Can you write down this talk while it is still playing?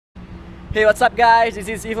Hey, what's up guys? This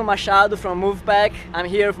is Ivan Machado from Movpak. I'm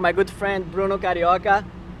here with my good friend Bruno Carioca.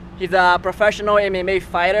 He's a professional MMA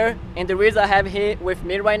fighter, and the reason I have him with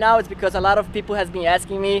me right now is because a lot of people has been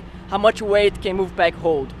asking me how much weight can Movpak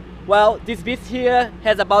hold. Well, this beast here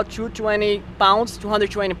has about 220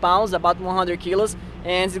 pounds, about 100 kilos,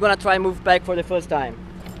 and he's gonna try Movpak for the first time.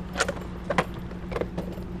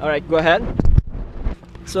 Alright, go ahead.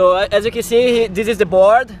 So as you can see, this is the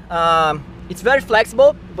board. It's very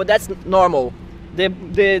flexible, but that's normal.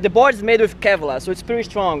 The board is made with Kevlar, so it's pretty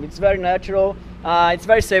strong. It's very natural. It's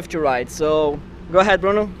very safe to ride. So go ahead,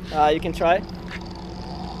 Bruno. You can try.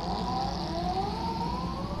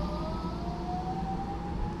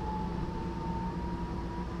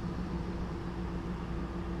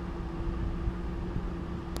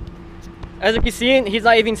 As you can see, he's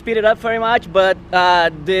not even speeded up very much, but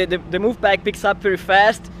the Movpak picks up pretty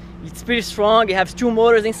fast. It's pretty strong. It has two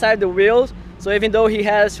motors inside the wheels, so even though he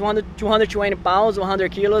has 220 pounds,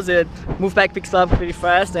 100 kilos, the Movpak picks up pretty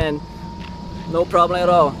fast and no problem at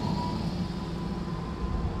all.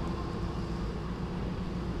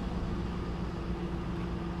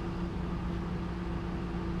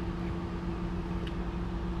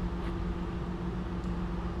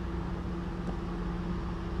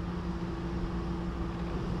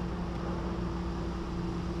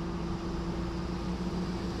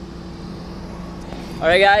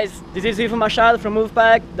 Alright guys, this is Ivan Machado from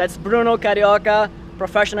Movpak. That's Bruno Carioca,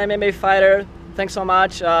 professional MMA fighter. Thanks so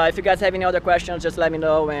much. If you guys have any other questions, just let me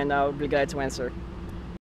know and I'll be glad to answer.